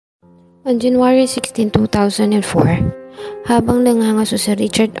On January 16, 2004, habang nangangaso sa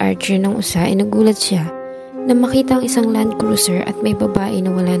Richard Archer ng USA ay nagulat siya na makita ang isang Land Cruiser at may babae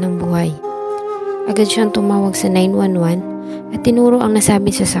na wala ng buhay. Agad siyang tumawag sa 911 at tinuro ang nasabing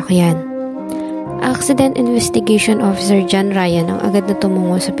sasakyan. Accident Investigation Officer John Ryan ang agad na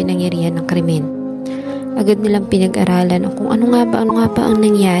tumungo sa pinangyarihan ng krimen. Agad nilang pinag-aralan kung ano nga ba ang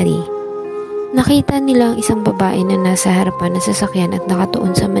nangyari. Nakita nila ang isang babae na nasa harapan ng sasakyan at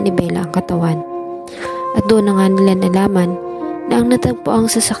nakatuon sa manibela ang katawan. At doon na nga nila nalaman na ang natagpuang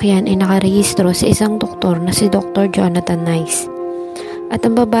sasakyan ay nakarehistro sa isang doktor na si Dr. Jonathan Nyce. At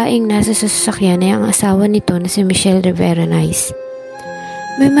ang babaeng nasa sasakyan ay ang asawa nito na si Michelle Rivera Nyce.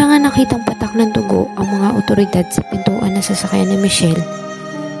 May mga nakitang patak ng dugo ang mga otoridad sa pintuan ng sasakyan ni Michelle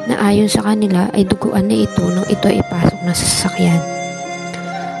na ayon sa kanila ay duguan na ito nang ito ay ipasok na sa sasakyan.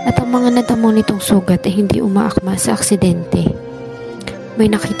 At ang mga natamo nitong sugat ay hindi umaakma sa aksidente. May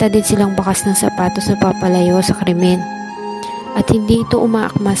nakita din silang bakas ng sapatos na papalayo sa krimen at hindi ito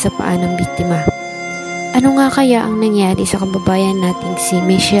umaakma sa paa ng biktima. Ano nga kaya ang nangyari sa kababayan nating si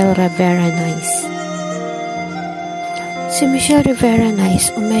Michelle Rivera Nyce? Si Michelle Rivera Nyce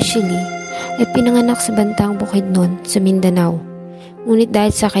o Michelle ay pinanganak sa Bantang Bukidnon sa Mindanao. Ngunit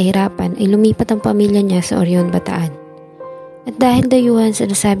dahil sa kahirapan ay lumipat ang pamilya niya sa Orion, Bataan. At dahil dayuhan sa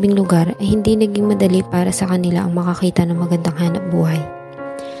nasabing lugar ay hindi naging madali para sa kanila ang makakita ng magandang hanap buhay.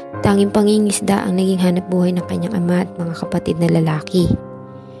 Tanging pangingisda ang naging hanap buhay ng kanyang ama at mga kapatid na lalaki.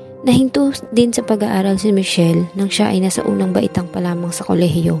 Nahinto din sa pag-aaral si Michelle nang siya ay nasa unang baitang pa lamang sa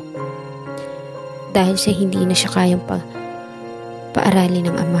kolehiyo. Dahil siya hindi na siya kayang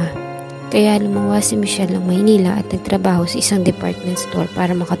paaralin ng ama. Kaya lumawas si Michelle ng Maynila at nagtrabaho sa isang department store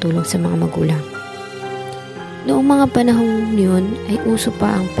para makatulong sa mga magulang. Noong mga panahon yun ay uso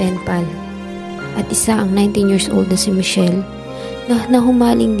pa ang pen pal at isa ang 19 years old na si Michelle na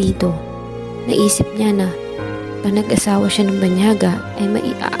humaling dito. Naisip niya na pag nag-asawa siya ng banyaga ay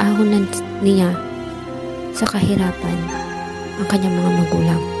maiaahonan niya sa kahirapan ang kanyang mga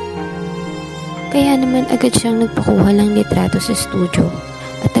magulang. Kaya naman agad siyang nagpakuha ng litrato sa studio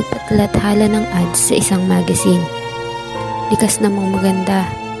at nagpatalathala ng ads sa isang magazine. Likas namang maganda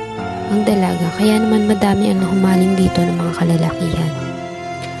ang dalaga kaya naman madami ang nahumaling dito ng mga kalalakihan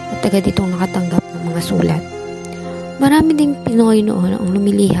at agad itong nakatanggap ng mga sulat. Marami ding Pinoy noon ang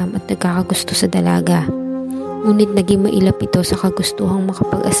lumiliham at nagkakagusto sa dalaga, ngunit naging mailap ito sa kagustuhang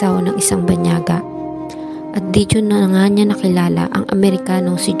makapag-asawa ng isang banyaga. At dito na nga niya nakilala ang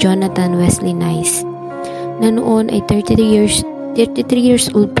Amerikanong si Jonathan Wesley Nyce na noon ay 33 years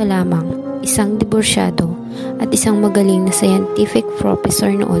old pa lamang, isang diborsyado at isang magaling na scientific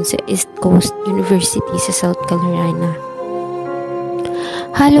professor noon sa East Coast University sa South Carolina.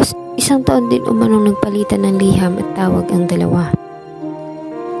 Halos isang taon din umanong nagpalitan ng liham at tawag ang dalawa.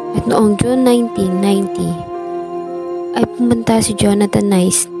 At noong June 1990 ay pumunta si Jonathan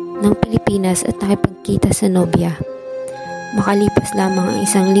Nyce ng Pilipinas at nakipagkita sa nobya. Makalipas lamang ang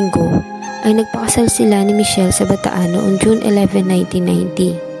isang linggo ay nagpakasal sila ni Michelle sa Bataan noong June 11,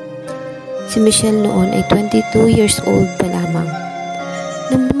 1990. Si Michelle noon ay 22 years old pa lamang.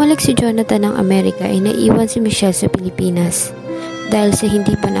 Nang bumalik si Jonathan ng Amerika ay naiwan si Michelle sa Pilipinas dahil sa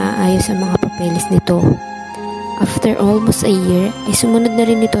hindi pa naaayos ang mga papeles nito. After almost a year ay sumunod na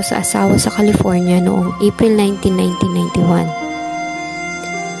rin ito sa asawa sa California noong April 19,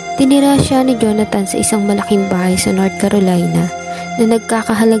 1991. Tinira siya ni Jonathan sa isang malaking bahay sa North Carolina na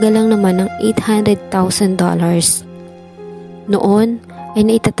nagkakahalaga lang naman ng $800,000. Noon ay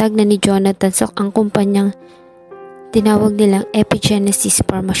naitatag na ni Jonathan sa ang kumpanyang tinawag nilang Epigenesis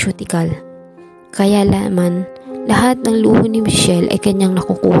Pharmaceutical. Kaya naman, lahat ng luho ni Michelle ay kanyang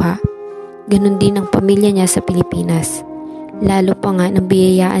nakukuha. Ganon din ang pamilya niya sa Pilipinas. Lalo pa nga nang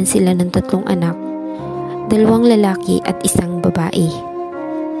biyayaan sila ng 3 anak, 2 lalaki at 1 babae.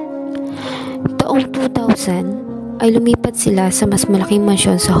 Taong 2000 ay lumipat sila sa mas malaking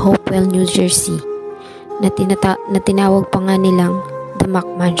mansyon sa Hopewell, New Jersey na tinawag pa nga nilang The Mac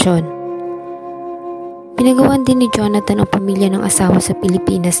Mansion. Pinagawan din ni Jonathan ang pamilya ng asawa sa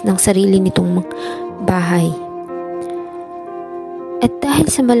Pilipinas ng sarili nitong bahay. At dahil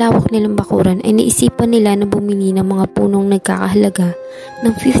sa malawak nilang bakuran ay naisipan nila na bumili ng mga punong nagkakahalaga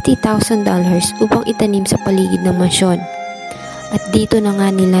ng $50,000 upang itanim sa paligid ng mansyon. At dito na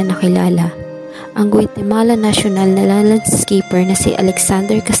nga nila nakilala ang Guatemala National na landscaper na si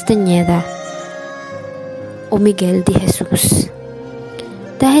Alexander Castañeda o Miguel de Jesus.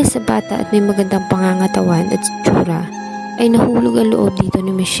 Dahil sa bata at may magandang pangangatawan at tsura, ay nahulog ang loob dito ni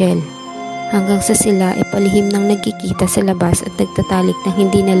Michelle. Hanggang sa sila ay palihim nang nagkikita sa labas at nagtatalik ng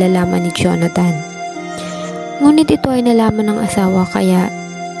hindi nalalaman ni Jonathan. Ngunit ito ay nalaman ng asawa kaya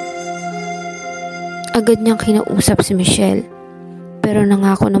agad niyang kinausap si Michelle. Pero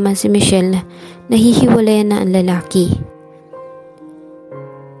nangako naman si Michelle na nahihiwalayan na ang lalaki.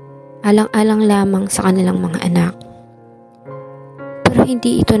 Alang-alang lamang sa kanilang mga anak. Pero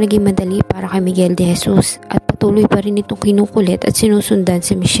hindi ito naging madali para kay Miguel de Jesus at patuloy pa rin itong kinukulit at sinusundan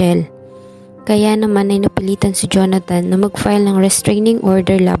si Michelle. Kaya naman ay napilitan si Jonathan na mag-file ng restraining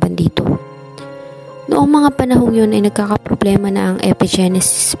order laban dito. Noong mga panahong yun ay nagkakaproblema na ang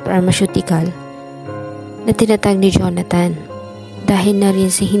Epigenesis Pharmaceutical na tinatag ni Jonathan dahil na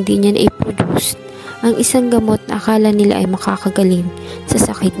rin sa hindi niya na-produce ang isang gamot na akala nila ay makakagaling sa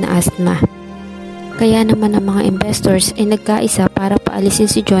sakit na asthma. Kaya naman ang mga investors ay nagkaisa para paalisin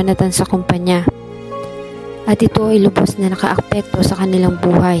si Jonathan sa kumpanya. At ito ay lubos na nakaapekto sa kanilang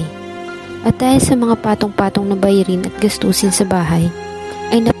buhay. At dahil sa mga patong-patong na bayarin at gastusin sa bahay,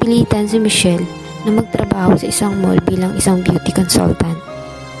 ay napilitan si Michelle na magtrabaho sa isang mall bilang isang beauty consultant.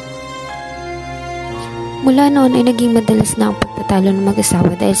 Mula noon ay naging madalas na ang pagtatalo ng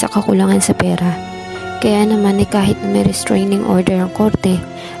mag-asawa dahil sa kakulangan sa pera. Kaya naman ay kahit na may restraining order ang korte,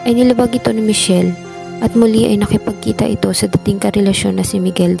 ay nilabag ito ni Michelle at muli ay nakipagkita ito sa dating karelasyon na si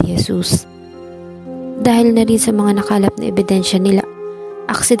Miguel de Jesus. Dahil na rin sa mga nakalap na ebidensya nila,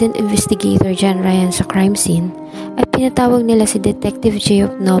 accident investigator John Ryan sa crime scene, ay pinatawag nila si Detective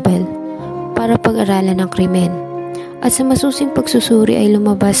J.F. Nobel para pag-aralan ng krimen. At sa masusing pagsusuri ay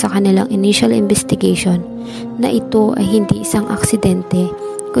lumabas sa kanilang initial investigation na ito ay hindi isang aksidente,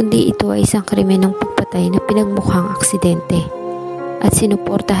 kundi ito ay isang krimen ng pagpatay na pinagmukhang aksidente. At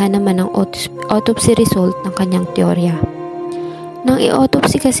sinuportahan naman ang autopsy result ng kanyang teorya. Nang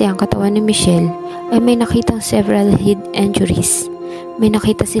i-autopsy kasi ang katawan ni Michelle, ay may nakitang several head injuries. May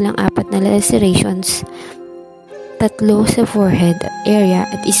nakita silang 4 na lacerations, 3 sa forehead area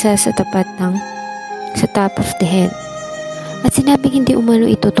at isa sa top of the head. At sinabing hindi umano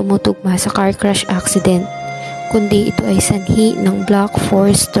ito tumutugma sa car crash accident, kundi ito ay sanhi ng block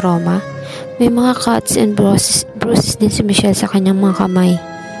force trauma. May mga cuts and bruises din si Michelle sa kanyang mga kamay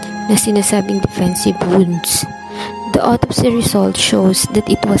na sinasabing defensive wounds. The autopsy result shows that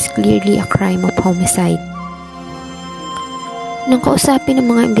it was clearly a crime of homicide. Nang kausapin ng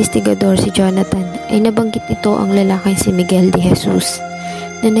mga investigador si Jonathan, ay nabanggit nito ang lalaking si Miguel de Jesus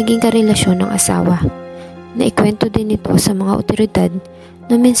na naging karelasyon ng asawa. Naikwento din ito sa mga otoridad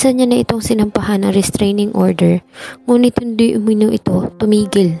na minsan niya na itong sinampahan ng restraining order, ngunit hindi umino ito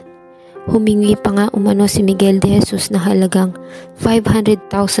tumigil. Humingi pa nga umano si Miguel de Jesus na halagang $500,000.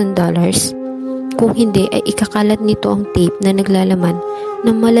 Kung hindi ay ikakalat nito ang tape na naglalaman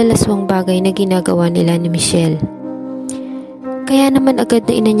ng malalaswang bagay na ginagawa nila ni Michelle. Kaya naman agad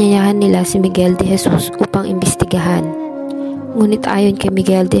na inanyayahan nila si Miguel de Jesus upang imbestigahan. Ngunit ayon kay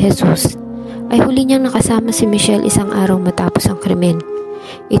Miguel de Jesus, ay huli niyang nakasama si Michelle isang araw matapos ang krimen.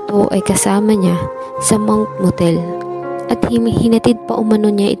 Ito ay kasama niya sa Mount Motel at hinatid pa umano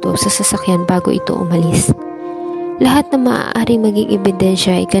niya ito sa sasakyan bago ito umalis. Lahat na maaaring maging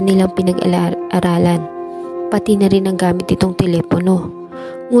ebidensya ay kanilang pinag-aralan, pati na rin ang gamit itong telepono.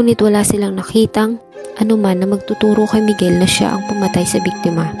 Ngunit wala silang nakitang anuman na magtuturo kay Miguel na siya ang pumatay sa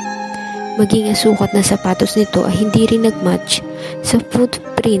biktima. Maging ang sukat ng sapatos nito ay hindi rin nagmatch sa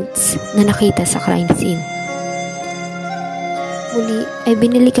footprints na nakita sa crime scene. Muli ay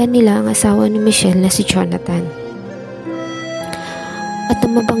binalikan nila ang asawa ni Michelle na si Jonathan. At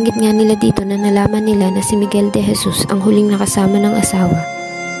mabanggit nga nila dito na nalaman nila na si Miguel de Jesus ang huling nakasama ng asawa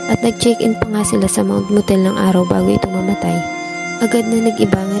at nag-check-in pa nga sila sa Mount Motel ng araw bago ito mamatay. Agad na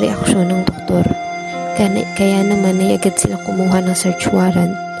nag-iba ang reaksyon ng doktor. Kaya naman ay agad silang kumuha ng search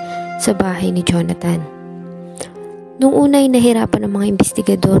warrant sa bahay ni Jonathan. Noong una ay nahirapan ang mga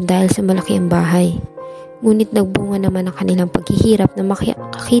investigador dahil sa malaki ang bahay. Ngunit nagbunga naman ang kanilang paghihirap na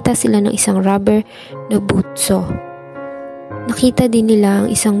makakita sila ng isang rubber na boot saw. Nakita din nila ang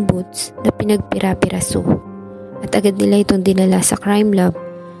isang boots na pinagpira-piraso at agad nila itong dinala sa crime lab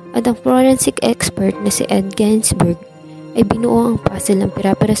at ang forensic expert na si Ed Ginsberg ay binuo ang puzzle ng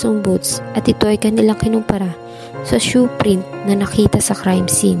pira-pirasong boots at ito ay kanilang kinumpara sa shoe print na nakita sa crime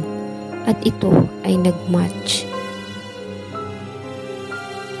scene at ito ay nagmatch.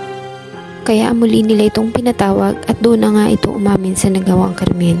 Kaya muli nila itong pinatawag at doon na nga ito umamin sa nagawang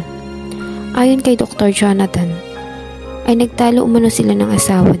krimen. Ayon kay Dr. Jonathan, ay nagtalo umano sila ng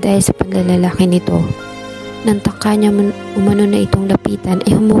asawa dahil sa paglalalaki nito. Nang tangka niya umano na itong lapitan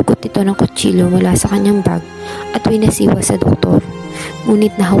ay humugot ito ng kutsilyo mula sa kanyang bag at winasiwa sa doktor.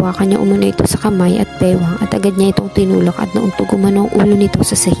 Ngunit nahawakan niya umano ito sa kamay at bewang at agad niya itong tinulak at nauntog umano ang ulo nito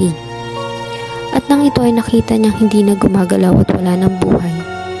sa sahig. At nang ito ay nakita niyang hindi na gumagalaw at wala ng buhay,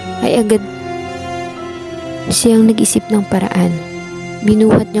 ay agad siyang nag-isip ng paraan.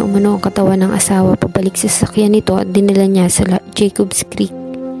 Binuhat niya umano ang katawan ng asawa pabalik sa sasakyan nito at dinala niya sa Jacobs Creek.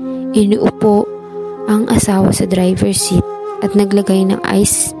 Iniupo ang asawa sa driver's seat at naglagay ng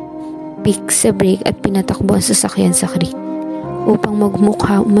ice pick sa brake at pinatakbo ang sasakyan sa creek upang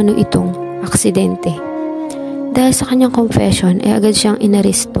magmukha umano itong aksidente. Dahil sa kanyang confession ay agad siyang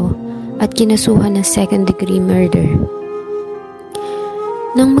inaresto at kinasuhan ng second-degree murder.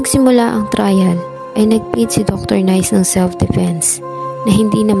 Nang magsimula ang trial ay nagplead si Dr. Nyce ng self-defense na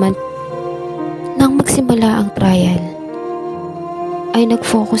hindi naman. Nang magsimula ang trial ay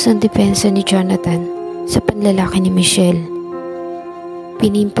nag-focus ang depensa ni Jonathan sa panlalaki ni Michelle.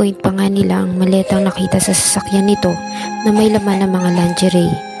 Pinimpoint pa nga nila ang maletang nakita sa sasakyan nito na may laman ng mga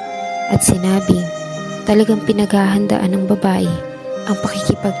lingerie at sinabing talagang pinaghahandaan ng babae ang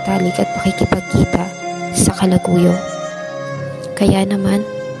pakikipagtalik at pakikipagkita sa kalaguyo. Kaya naman,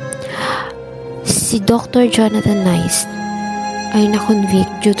 si Dr. Jonathan Nyce ay na-convict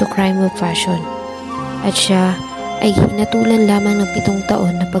due to crime of passion at siya ay hinatulan lamang ng 7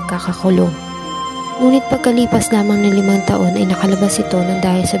 taon na pagkakakulong. Ngunit pagkalipas lamang ng 5 taon ay nakalabas ito ng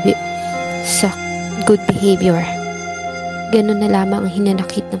dahil sa good behavior. Ganun na lamang ang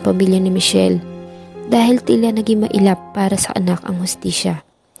hinanakit ng pamilya ni Michelle dahil tila naging mailap para sa anak ang hustisya.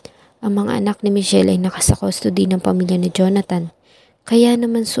 Ang mga anak ni Michelle ay nakasakustody ng pamilya ni Jonathan, kaya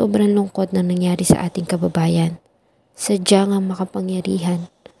naman sobrang lungkot na nangyari sa ating kababayan. Sadyang ang makapangyarihan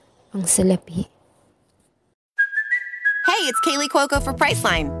ang salapi. Hey, it's Kaylee Cuoco for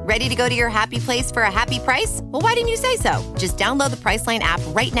Priceline. Ready to go to your happy place for a happy price? Well, why didn't you say so? Just download the Priceline app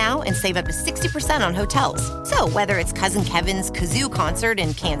right now and save up to 60% on hotels. So whether it's Cousin Kevin's Kazoo Concert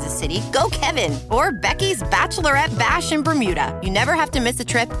in Kansas City, go Kevin, or Becky's Bachelorette Bash in Bermuda, you never have to miss a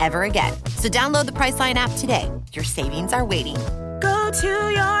trip ever again. So download the Priceline app today. Your savings are waiting. Go to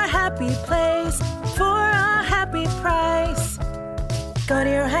your happy place for a happy price. Go to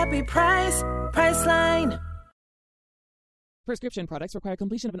your happy price, Priceline. Prescription products require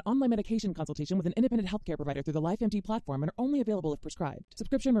completion of an online medication consultation with an independent healthcare provider through the LifeMD platform and are only available if prescribed.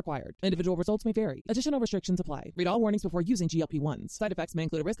 Subscription required. Individual results may vary. Additional restrictions apply. Read all warnings before using GLP-1s. Side effects may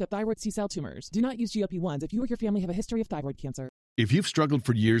include a risk of thyroid C-cell tumors. Do not use GLP-1s if you or your family have a history of thyroid cancer. If you've struggled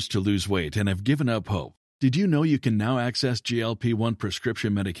for years to lose weight and have given up hope, did you know you can now access GLP-1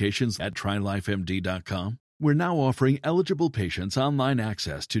 prescription medications at TryLifeMD.com? We're now offering eligible patients online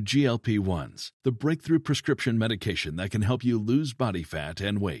access to GLP-1s, the breakthrough prescription medication that can help you lose body fat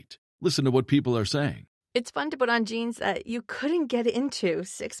and weight. Listen to what people are saying. It's fun to put on jeans that you couldn't get into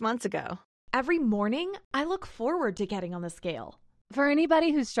 6 months ago. Every morning, I look forward to getting on the scale. For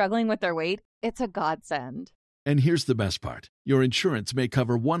anybody who's struggling with their weight, it's a godsend. And here's the best part. Your insurance may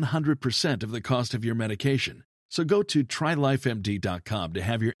cover 100% of the cost of your medication. So go to TryLifeMD.com to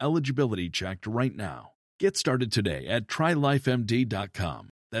have your eligibility checked right now. Get started today at TryLifeMD.com.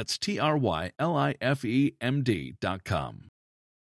 That's TryLifeMD.com.